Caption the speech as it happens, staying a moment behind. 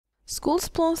Schools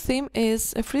Plone Theme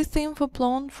is a free theme for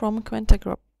Plone from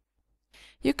Quintagroup.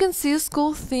 You can see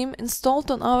School Theme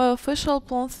installed on our official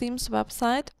Plone Themes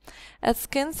website at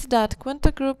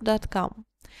skins.quintagroup.com.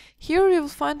 Here you will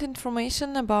find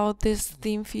information about these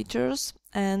theme features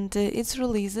and its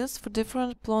releases for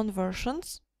different Plone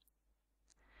versions.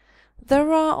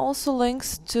 There are also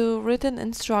links to written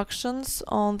instructions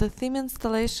on the theme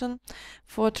installation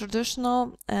for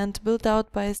traditional and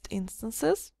build-out based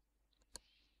instances.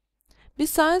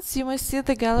 Besides, you may see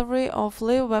the gallery of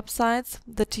live websites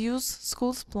that use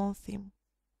Schools Plone Theme.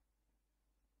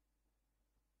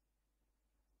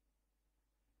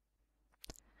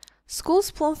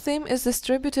 Schools Plone Theme is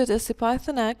distributed as a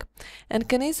Python egg and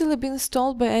can easily be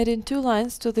installed by adding 2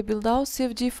 lines to the build-out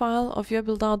CFG file of your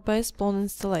build-out-based Plone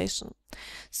installation.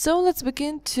 So let's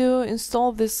begin to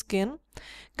install this skin.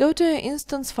 Go to your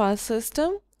instance file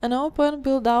system and open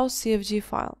build-out CFG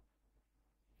file.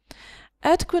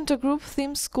 Add Quintagroup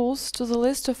theme schools to the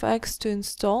list of eggs to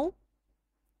install.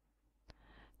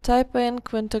 Type in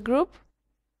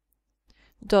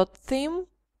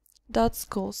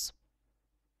quintagroup.theme.schools.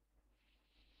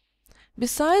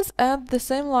 Besides, add the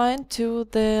same line to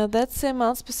the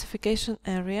 .cml specification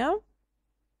area.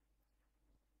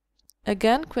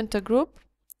 Again,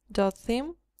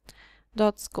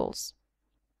 quintagroup.theme.schools.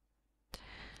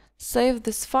 Save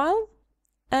this file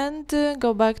and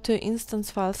go back to instance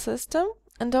file system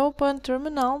and open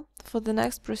terminal for the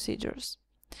next procedures.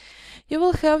 You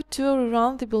will have to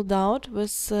rerun the build-out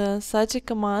with such a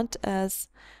command as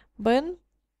bin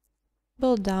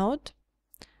build-out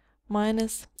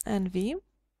 -nv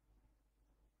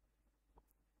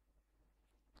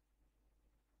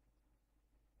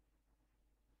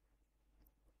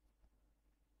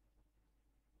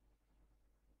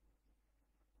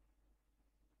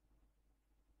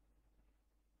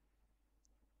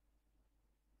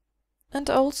and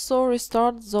also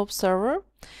restart Zob server.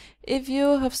 If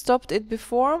you have stopped it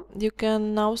before, you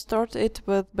can now start it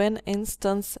with bin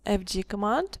instance fg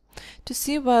command to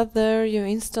see whether your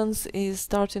instance is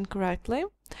starting correctly,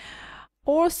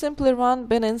 or simply run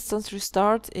bin instance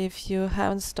restart if you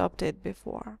haven't stopped it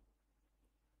before.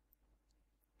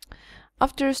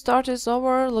 After restart is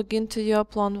over, log into your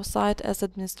Plone site as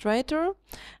administrator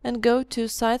and go to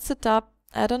Site Setup,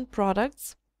 Add-on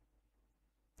Products.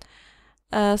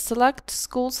 Select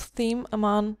Schools Theme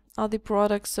among other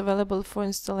products available for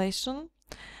installation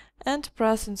and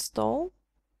press Install.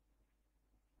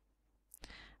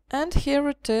 And here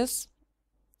it is.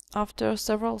 After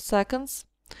several seconds,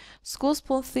 Schools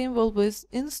Plone Theme will be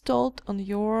installed on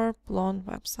your Plone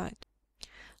website.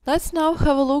 Let's now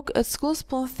have a look at Schools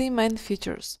Plone Theme main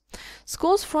features.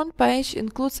 Schools front page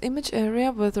includes image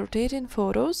area with rotating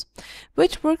photos,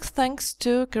 which works thanks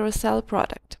to carousel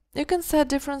product. You can set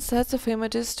different sets of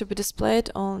images to be displayed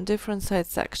on different site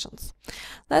sections.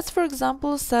 Let's, for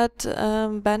example, set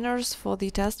banners for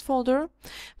the test folder.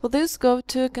 For this, go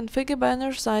to Configure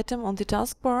Banners item on the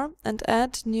taskbar and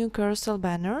add New Carousel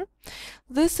Banner.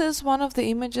 This is one of the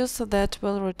images that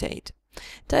will rotate.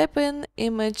 Type in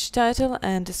image title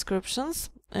and descriptions,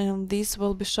 and these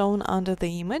will be shown under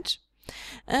the image.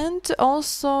 And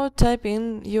also type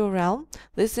in URL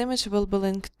this image will be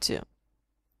linked to.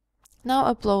 Now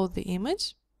upload the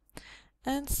image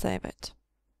and save it.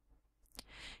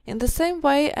 In the same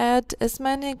way, add as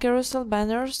many carousel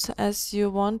banners as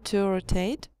you want to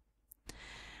rotate.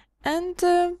 And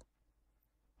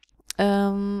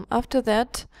after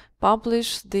that,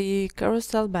 publish the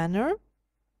carousel banner.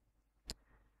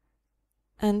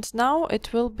 And now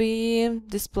it will be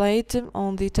displayed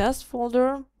on the test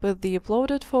folder with the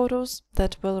uploaded photos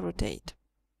that will rotate.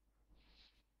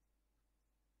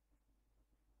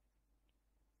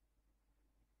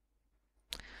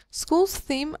 Schools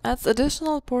Theme adds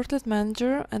additional portlet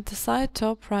manager at the side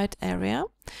top right area.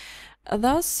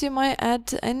 Thus, you might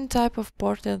add any type of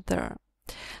portlet there.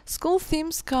 School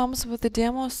Themes comes with a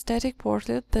demo static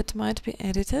portlet that might be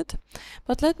edited,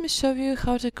 but let me show you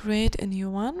how to create a new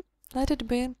one. Let it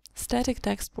be static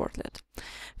text portlet.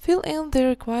 Fill in the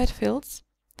required fields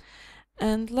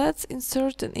and let's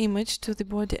insert an image to the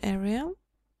body area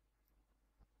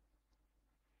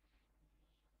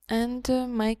and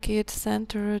make it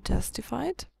center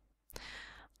justified.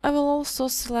 I will also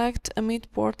select a mid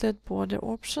portlet border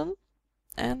option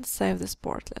and save this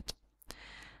portlet.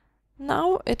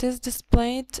 Now it is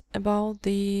displayed above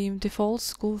the default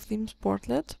School Themes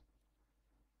portlet,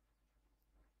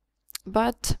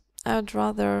 but I would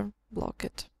rather block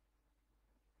it.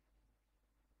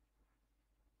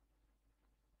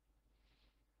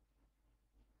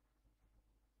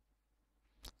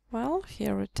 Well,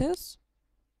 here it is.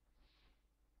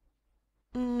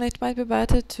 It might be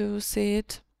better to see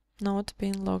it not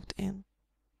being logged in.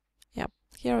 Yep,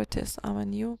 here it is, our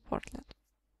new portlet.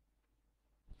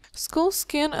 School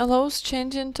Skin allows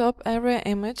changing top area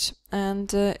image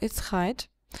and its height.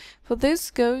 For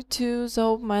this, go to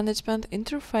the Management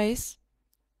interface,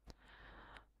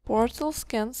 Portal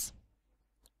Skins,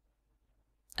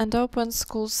 and open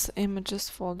Schools Images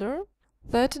folder.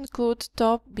 That includes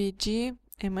top BG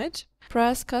image.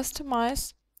 Press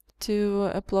Customize to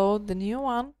upload the new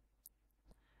one.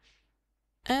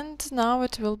 And now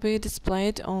it will be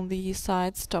displayed on the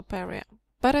site's top area.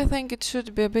 But I think it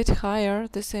should be a bit higher.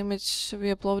 This image we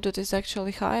uploaded is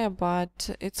actually higher,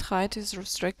 but its height is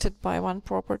restricted by one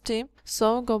property.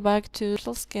 So go back to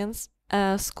Portal Skins,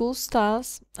 School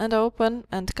Styles, and open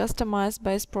and customize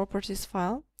base properties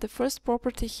file. The first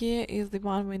property here is the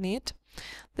one we need.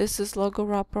 This is logo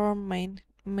wrapper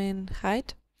main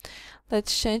height.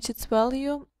 Let's change its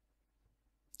value.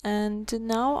 And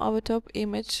now our top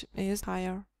image is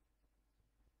higher.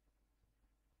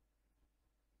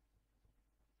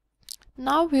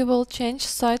 Now we will change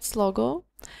site's logo.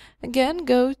 Again,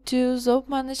 go to the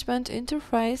Management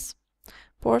interface,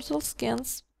 Portal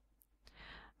Skins,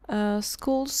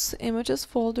 Schools Images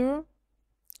folder,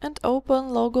 and open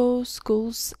logo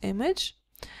Schools image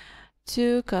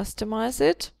to customize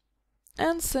it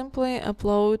and simply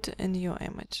upload a new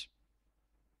image.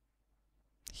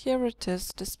 Here it is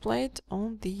displayed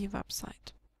on the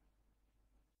website.